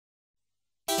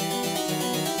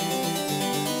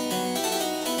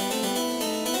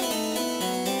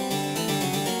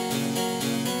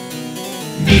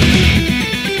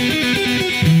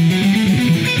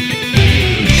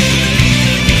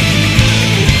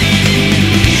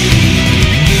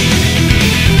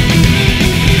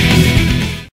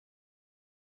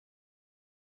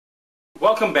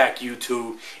Welcome back,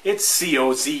 YouTube. It's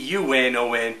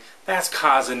COZUNON. That's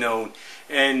cozunon.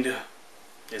 And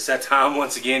it's that time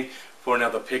once again for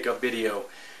another pickup video.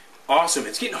 Awesome.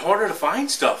 It's getting harder to find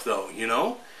stuff though, you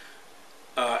know.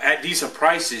 At decent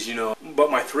prices, you know.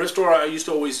 But my thrift store I used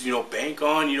to always, bank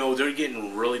on, they're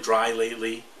getting really dry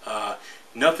lately.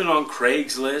 Nothing on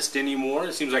Craigslist anymore.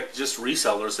 It seems like just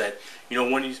resellers that,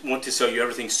 want to sell you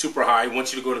everything super high,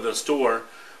 want you to go to the store,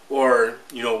 or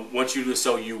want you to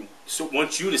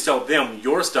sell them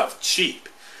your stuff cheap.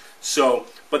 So,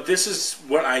 but this is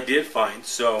what I did find.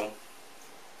 So,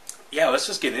 yeah, let's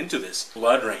just get into this.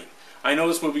 Blood Rain. I know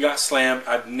this movie got slammed.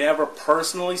 I've never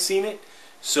personally seen it.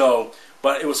 So,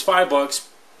 but it was $5.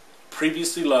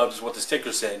 Previously loved is what the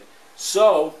sticker said.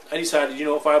 So I decided,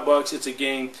 $5. It's a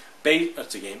game.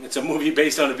 It's a movie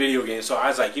based on a video game. So I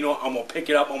was like, I'm gonna pick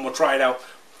it up. I'm gonna try it out.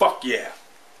 Fuck yeah.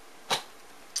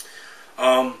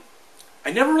 I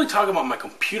never really talk about my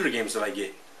computer games that I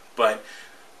get, but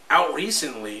out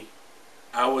recently,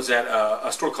 I was at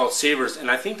a store called Savers, and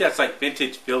I think that's like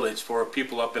Vintage Village for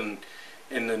people up in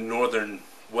the northern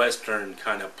western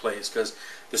kind of place, because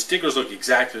the stickers look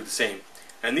exactly the same.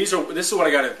 And this is what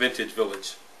I got at Vintage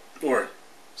Village, or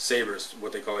Savers,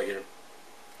 what they call it here.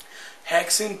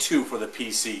 Hexen 2 for the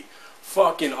PC.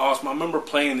 Fucking awesome. I remember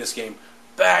playing this game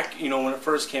back, when it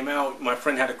first came out. My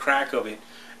friend had a crack of it,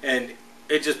 and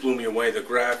it just blew me away. The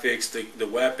graphics, the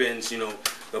weapons,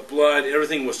 the blood,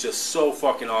 everything was just so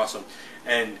fucking awesome.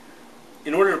 And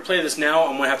in order to play this now,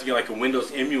 I'm going to have to get like a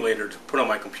Windows emulator to put on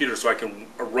my computer so I can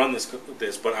run this.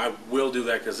 But I will do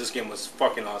that because this game was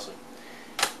fucking awesome.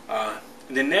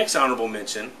 The next honorable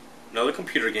mention, another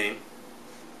computer game,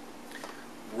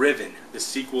 Riven, the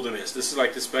sequel to Myst. This is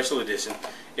like the special edition.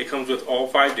 It comes with all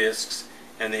 5 discs,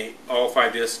 and all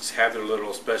 5 discs have their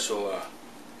little special,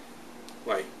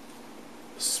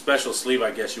 special sleeve, I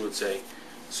guess you would say.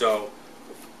 So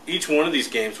each one of these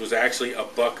games was actually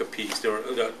 $1 a piece. They were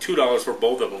 $2 for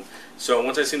both of them. So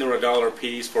once I seen they were $1 a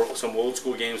piece for some old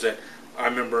school games that I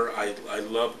remember I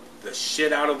loved the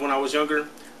shit out of when I was younger,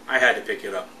 I had to pick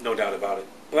it up, no doubt about it.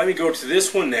 Let me go to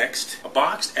this one next, a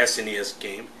boxed SNES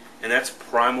game, and that's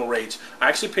Primal Rage. I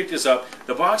actually picked this up.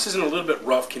 The box is in a little bit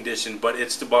rough condition, but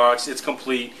it's the box, it's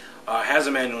complete, has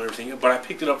a manual and everything, but I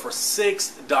picked it up for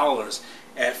 $6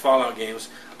 at Fallout Games.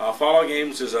 Fallout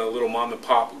Games is a little mom and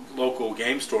pop local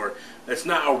game store. It's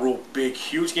not a real big,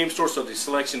 huge game store, so the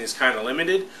selection is kind of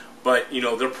limited, but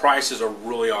their prices are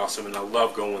really awesome, and I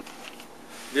love going.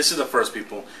 This is the first,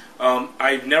 people.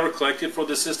 I've never collected for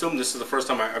this system. This is the first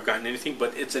time I've gotten anything,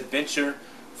 but it's Adventure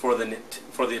for the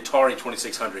Atari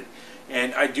 2600,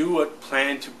 and I do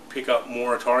plan to pick up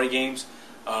more Atari games,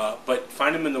 but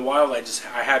find them in the wild,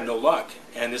 I had no luck,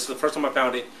 and this is the first time I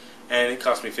found it, and it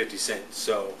cost me 50 cents,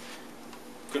 so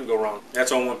couldn't go wrong.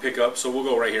 That's on one pickup, so we'll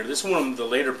go right here. This is one of the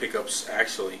later pickups,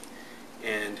 actually,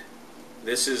 and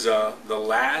this is the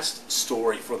last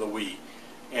story for the Wii,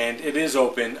 and it is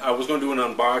open. I was going to do an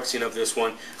unboxing of this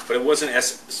one, but it wasn't as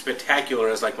spectacular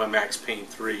as like my Max Payne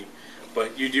 3,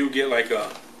 but you do get like a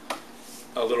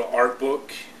little art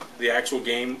book, the actual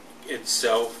game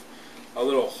itself, a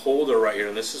little holder right here,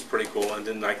 and this is pretty cool, and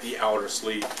then like the outer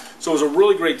sleeve. So it was a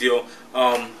really great deal.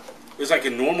 It was like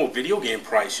a normal video game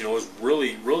price, it was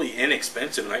really, really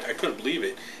inexpensive, and I couldn't believe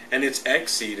it. And it's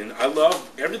Xseed, and I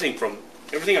love everything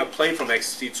I've played from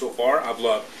Xseed so far. I've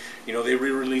loved. They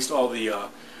re-released all the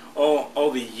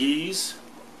Yees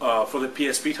for the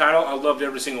PSP title. I loved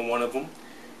every single one of them.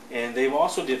 And they've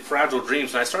also did Fragile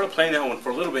Dreams, and I started playing that one for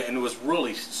a little bit, and it was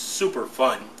really super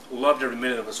fun. Loved every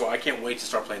minute of it, so I can't wait to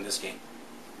start playing this game.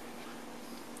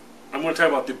 I'm going to talk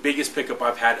about the biggest pickup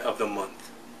I've had of the month.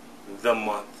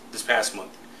 This past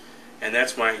month. And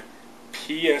that's my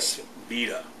PS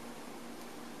Vita.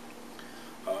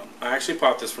 I actually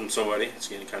bought this from somebody. It's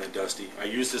getting kind of dusty. I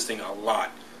use this thing a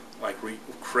lot, like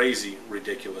crazy,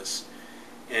 ridiculous.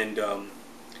 And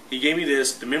he gave me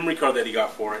this, the memory card that he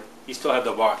got for it. He still had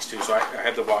the box too, so I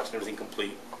had the box and everything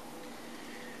complete.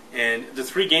 And the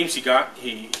 3 games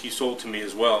he sold to me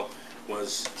as well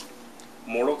was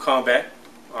Mortal Kombat,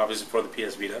 obviously for the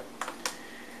PS Vita,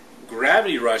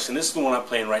 Gravity Rush, and this is the one I'm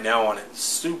playing right now on it.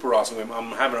 Super awesome game.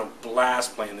 I'm having a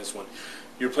blast playing this one.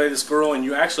 You play this girl, and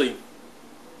you actually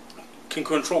can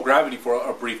control gravity for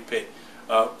a brief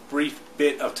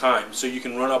bit of time. So you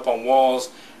can run up on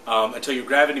walls until your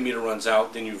gravity meter runs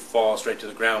out. Then you fall straight to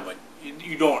the ground. But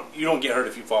you don't get hurt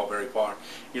if you fall very far.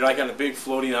 You're like on a big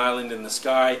floating island in the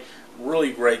sky.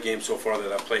 Really great game so far that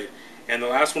I've played. And the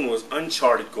last one was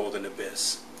Uncharted Golden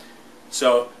Abyss.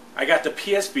 So I got the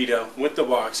PS Vita with the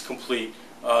box complete,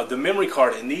 the memory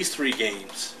card in these 3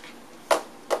 games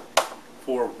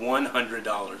for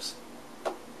 $100.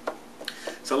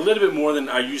 It's a little bit more than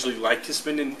I usually like to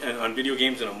spend on video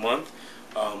games in a month.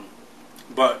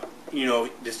 But you know,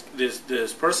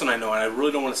 this person I know, and I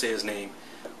really don't want to say his name,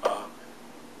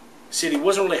 said he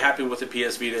wasn't really happy with the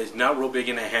PS Vita. He's not real big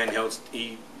into handhelds.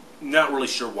 He not really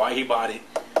sure why he bought it,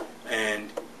 and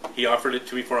he offered it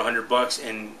to me for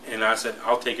 $100, and I said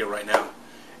I'll take it right now.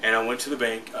 And I went to the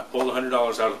bank. I pulled $100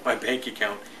 out of my bank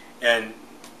account, and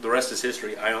the rest is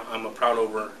history. I'm a proud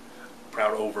owner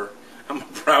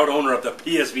of the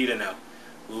PS Vita now.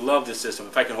 Love this system.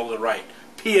 If I can hold it right.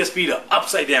 PS Vita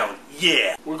upside down.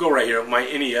 Yeah. We'll go right here. My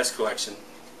NES collection.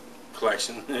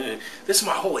 This is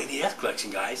my whole NES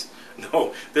collection, guys.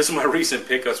 No, this is my recent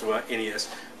pickups for my NES.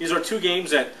 These are two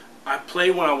games that I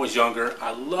played when I was younger.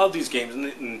 I love these games.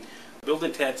 And Bill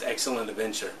and Ted's Excellent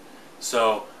Adventure.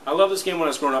 So I love this game when I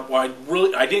was growing up.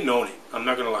 Well, I didn't own it. I'm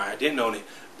not gonna lie, I didn't own it.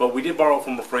 But we did borrow it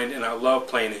from a friend, and I love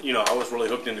playing it. You know, I was really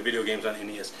hooked into video games on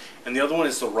NES. And the other one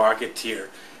is the Rocketeer.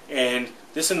 And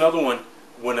this is another one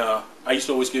when I used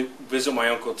to always visit my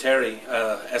Uncle Terry,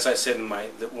 as I said in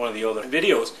one of the other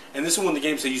videos. And this is one of the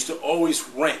games I used to always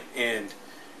rent. And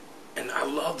I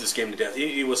love this game to death.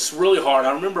 It was really hard.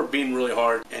 I remember it being really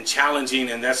hard and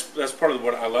challenging, and that's part of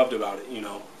what I loved about it. You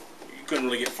know, you couldn't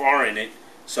really get far in it.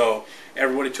 So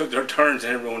everybody took their turns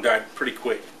and everyone died pretty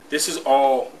quick. This is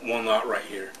all one lot right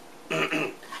here.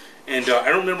 And I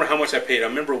don't remember how much I paid. I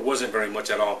remember it wasn't very much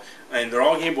at all. And they're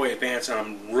all Game Boy Advance, and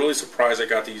I'm really surprised I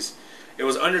got these. It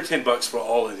was under $10 for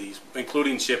all of these,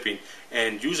 including shipping.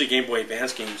 And usually Game Boy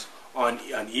Advance games on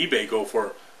eBay go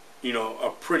for, you know,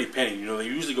 a pretty penny. You know, they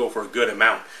usually go for a good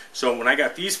amount. So when I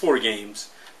got these 4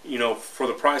 games, you know, for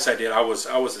the price I did, I was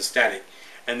ecstatic.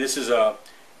 And this is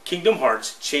Kingdom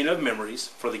Hearts Chain of Memories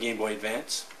for the Game Boy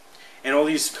Advance. And all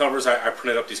these covers, I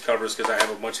printed up these covers because I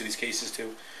have a bunch of these cases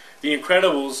too. The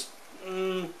Incredibles,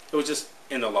 it was just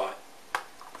in the lot.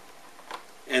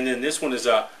 And then this one is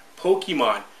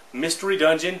Pokemon Mystery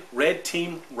Dungeon Red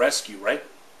Team Rescue, right?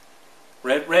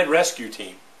 Red Rescue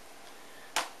Team.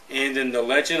 And then The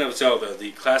Legend of Zelda,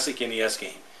 the classic NES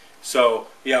game. So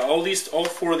yeah, all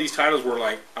 4 of these titles were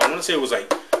like, I want to say it was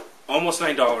like almost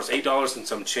 $9, $8 and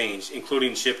some change,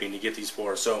 including shipping to get these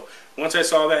 4. So once I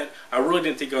saw that, I really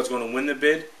didn't think I was going to win the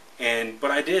bid,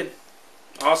 but I did.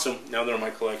 Awesome. Now they're in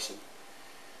my collection.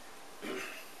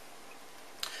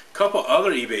 Couple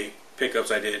other eBay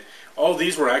pickups I did. All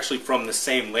these were actually from the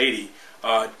same lady,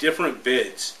 different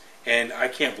bids, and I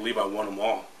can't believe I won them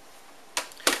all.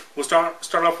 We'll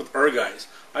start off with guys.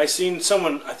 I seen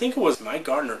someone, I think it was Mike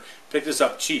Gardner, pick this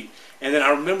up cheap. And then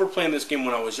I remember playing this game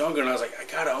when I was younger, and I was like, I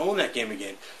gotta own that game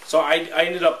again. So I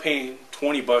ended up paying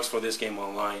 $20 for this game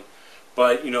online.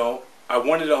 But, you know, I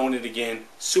wanted to own it again.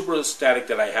 Super ecstatic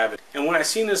that I have it. And when I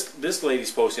seen this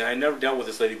lady's posting, I never dealt with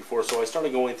this lady before, so I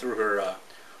started going through her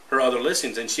other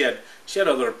listings, and she had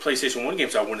other PlayStation 1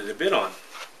 games I wanted to bid on.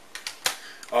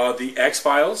 The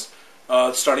X-Files,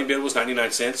 starting bid was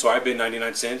 99 cents, so I bid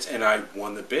 99 cents, and I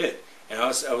won the bid. And I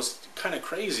was kind of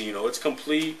crazy, you know. It's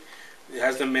complete. It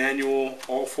has the manual.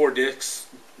 All 4 discs.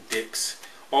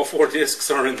 All 4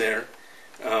 discs are in there.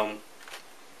 I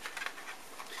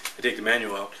take the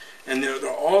manual out, and they're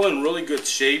all in really good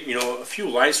shape. You know, a few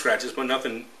light scratches, but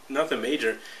nothing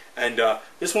major. And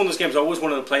this one of those games I always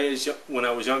wanted to play when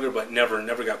I was younger, but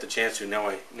never got the chance to. Now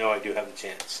I do have the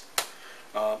chance.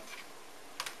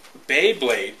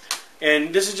 Beyblade,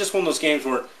 and this is just one of those games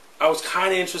where I was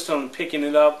kind of interested in picking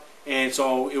it up. And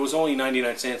so it was only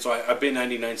 99 cents, so I bid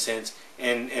 99 cents,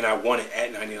 and I won it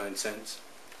at 99 cents.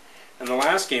 And the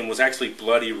last game was actually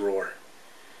Bloody Roar.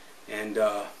 And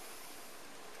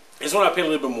this one I paid a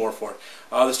little bit more for.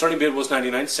 The starting bid was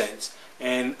 99 cents,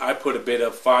 and I put a bid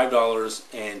of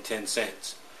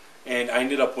 $5.10. And I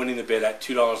ended up winning the bid at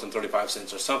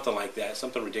 $2.35 or something like that,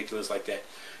 something ridiculous like that.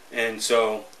 And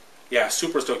so, yeah,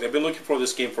 super stoked. I've been looking for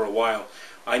this game for a while.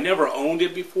 I never owned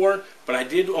it before, but I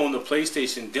did own the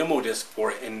PlayStation demo disc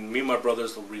for it, and me and my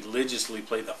brothers religiously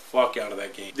played the fuck out of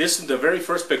that game. This is the very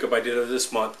first pickup I did of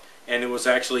this month, and it was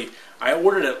actually, I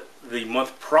ordered it the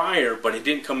month prior, but it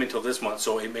didn't come until this month,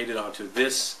 so it made it onto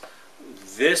this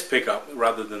pickup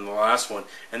rather than the last one.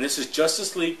 And this is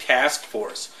Justice League Task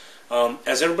Force.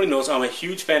 As everybody knows, I'm a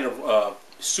huge fan of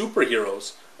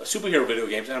superhero video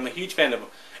games, and I'm a huge fan of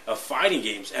fighting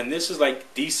games, and this is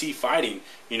like DC fighting,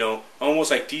 you know,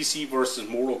 almost like DC versus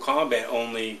Mortal Kombat,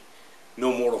 only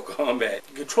no Mortal Kombat.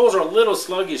 The controls are a little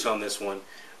sluggish on this one,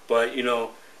 but you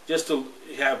know, just to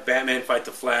have Batman fight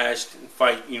the Flash,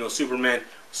 fight, you know, Superman,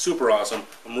 super awesome.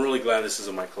 I'm really glad this is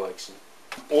in my collection.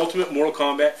 Ultimate Mortal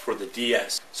Kombat for the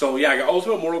DS. So yeah, I got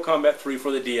Ultimate Mortal Kombat 3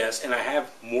 for the DS, and I have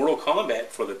Mortal Kombat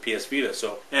for the PS Vita.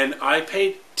 So, and I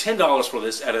paid $10 for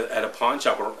this at a pawn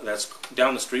shop that's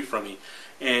down the street from me.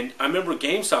 And I remember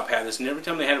GameStop had this, and every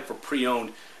time they had it for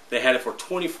pre-owned, they had it for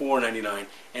 $24.99.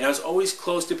 And I was always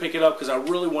close to pick it up because I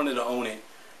really wanted to own it,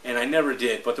 and I never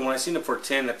did. But then when I seen it for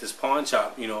 10 at this pawn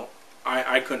shop, you know,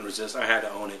 I couldn't resist. I had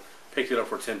to own it. Picked it up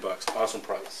for 10 bucks. Awesome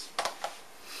price.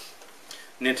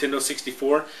 Nintendo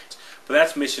 64, but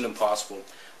that's Mission Impossible.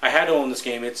 I had to own this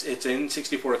game. It's an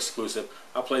N64 exclusive.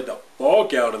 I played the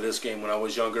bulk out of this game when I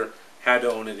was younger. Had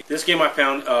to own it. This game I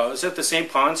found is at the same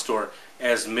pawn store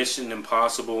as Mission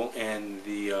Impossible and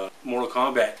the Mortal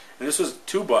Kombat. And this was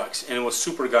 $2, and it was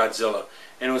Super Godzilla.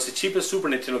 And it was the cheapest Super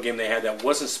Nintendo game they had that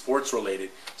wasn't sports related.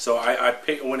 So I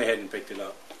went ahead and picked it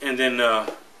up. And then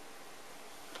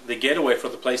the Getaway for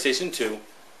the PlayStation 2.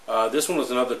 This one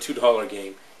was another $2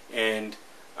 game. And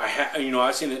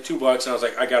I seen it $2 and I was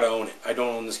like, I gotta own it. I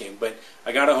don't own this game, but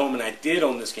I got it home and I did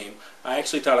own this game. I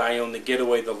actually thought I owned the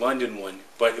Getaway, the London one,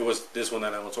 but it was this one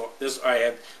that I owned. So this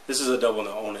is a double, and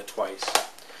I own it twice.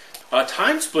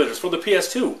 Time Splitters for the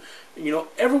PS2. You know,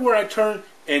 everywhere I turn,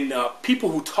 and people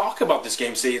who talk about this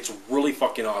game say it's really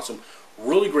fucking awesome,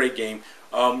 really great game.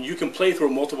 You can play through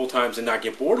it multiple times and not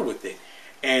get bored with it.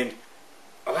 And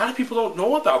a lot of people don't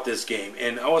know about this game,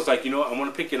 and I was like, you know, I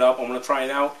want to pick it up. I want to try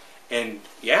it out. And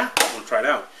yeah, I'm going to try it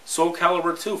out. Soul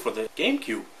Calibur 2 for the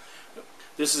GameCube.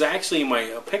 This is actually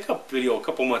my pickup video a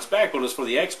couple months back, but it was for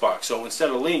the Xbox. So instead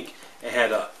of Link, it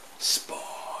had a Spawn.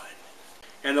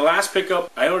 And the last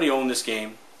pickup, I already own this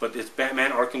game, but it's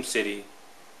Batman Arkham City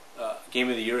Game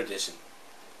of the Year Edition.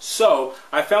 So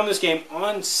I found this game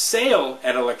on sale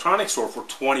at an electronics store for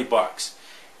 20 bucks.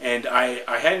 And I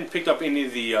hadn't picked up any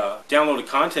of the downloaded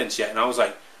contents yet, and I was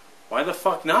like, why the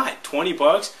fuck not? 20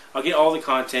 bucks? I'll get all the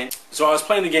content. So I was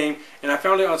playing the game, and I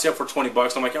found it on sale for 20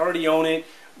 bucks. I'm like, I already own it,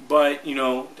 but, you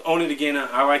know, own it again.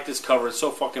 I like this cover. It's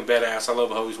so fucking badass. I love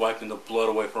how he's wiping the blood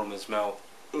away from his mouth.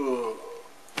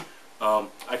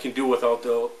 I can do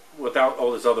without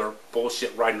all this other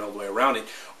bullshit riding all the way around it.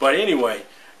 But anyway,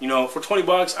 you know, for 20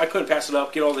 bucks, I couldn't pass it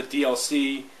up. Get all the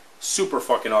DLC. Super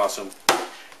fucking awesome.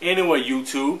 Anyway,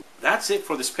 YouTube, that's it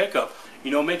for this pickup. You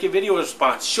know, make a video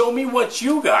response. Show me what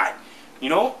you got. You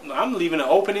know, I'm leaving an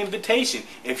open invitation.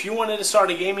 If you wanted to start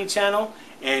a gaming channel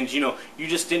and, you know, you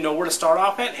just didn't know where to start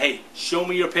off at, hey, show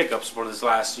me your pickups for this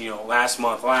last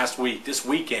month, last week, this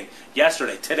weekend,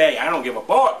 yesterday, today. I don't give a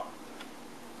fuck.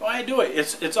 Go ahead, do it.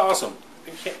 It's awesome.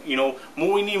 You know,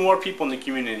 we need more people in the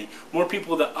community. More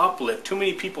people to uplift. Too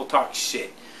many people talk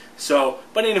shit. So,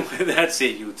 but anyway, that's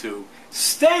it, YouTube.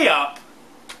 Stay up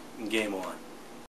and game on.